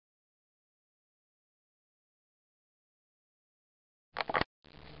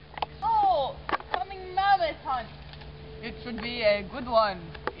It should be a good one.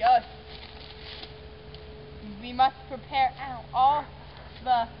 Yes. We must prepare all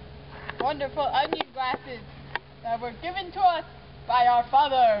the wonderful onion glasses that were given to us by our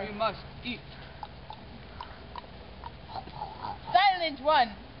father. We must eat. Silent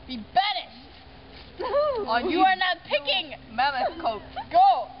one, be banished. You are not picking. Mammoth coat.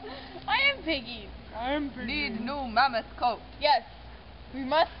 Go. I am picking. Need new mammoth coat. Yes. We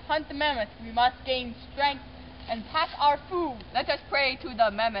must hunt the mammoth. We must gain strength and pack our food. Let us pray to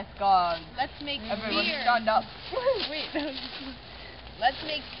the mammoth god. Let's make Everyone spears. stand up. Wait. Let's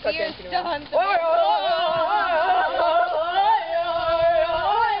make spears to hunt the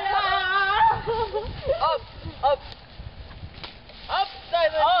Up, up. Up,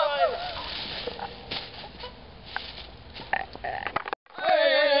 silent one.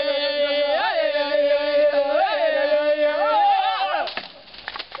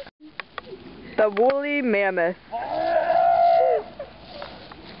 The woolly mammoth.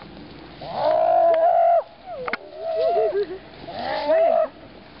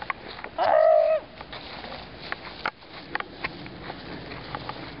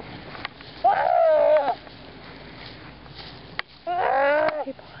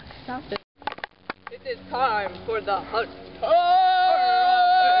 Stop it. It is time for the hunt.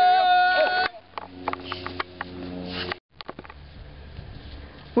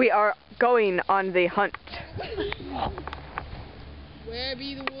 We are going on the hunt. Where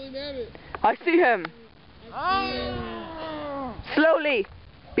be the woolly mammoth? I see him. Slowly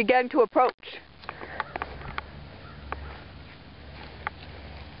began to approach.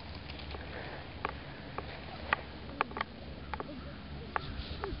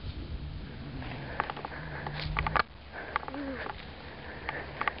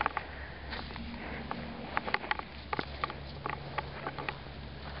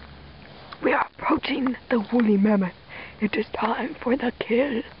 We are approaching the woolly mammoth. It is time for the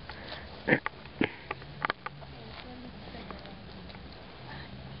kill.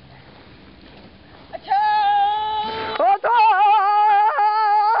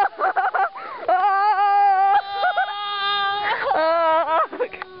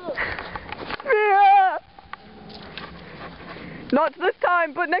 Not this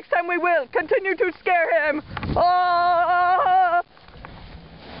time, but next time we will. Continue to scare him.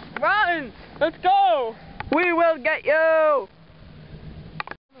 Run! Let's go! We will get you!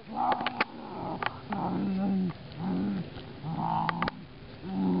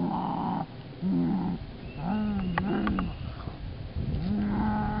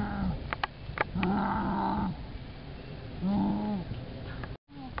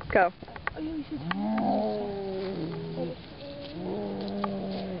 Go.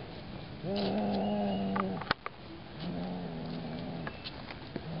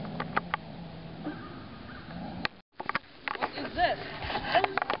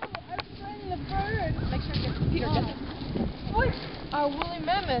 Our woolly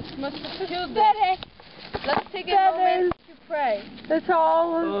mammoth must have killed it. Let's take a moment to pray. That's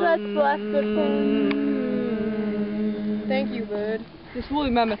all that's left of him. Thank you, bird. This woolly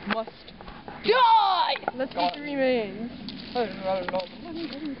mammoth must Die! Let's eat the remains.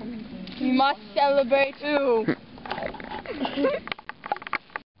 We must celebrate too.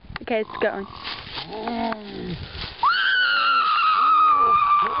 Okay, it's going.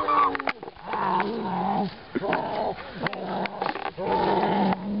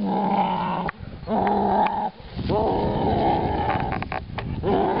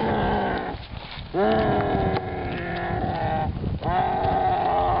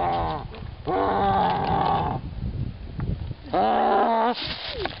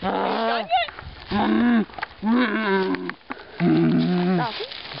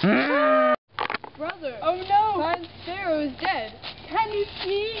 Brother! Oh no! Fine Sparrow is dead. Can you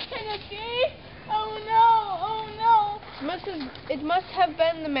see? Can you see? Oh no! Oh no! It must have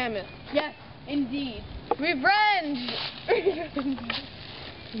been the mammoth. Yes, indeed. Revenge!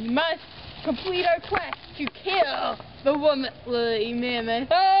 We must complete our quest to kill the woolly mammoth.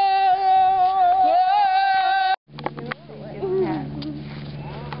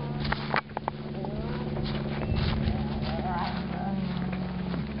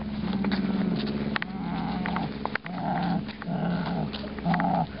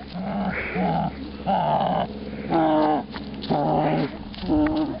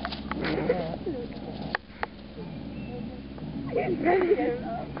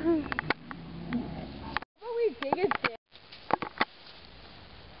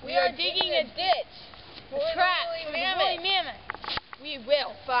 We are digging a ditch. A trap for the woolly mammoth. We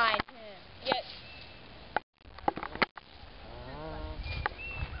will find him. Yes.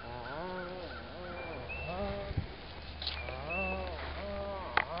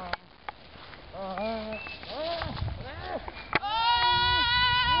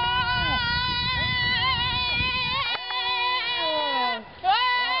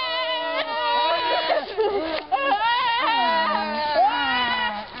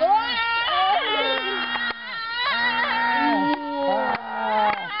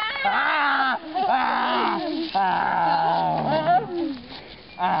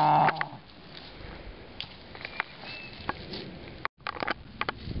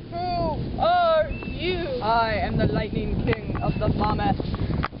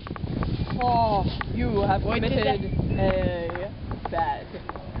 Oh, you have What did committed a bad.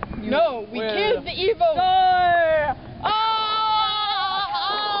 You No, we will killed the evil.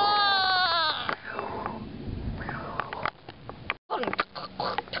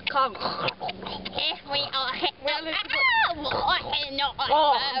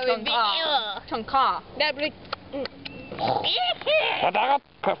 die. 청카. That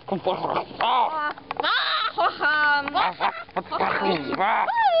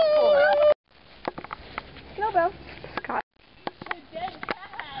Snowbell.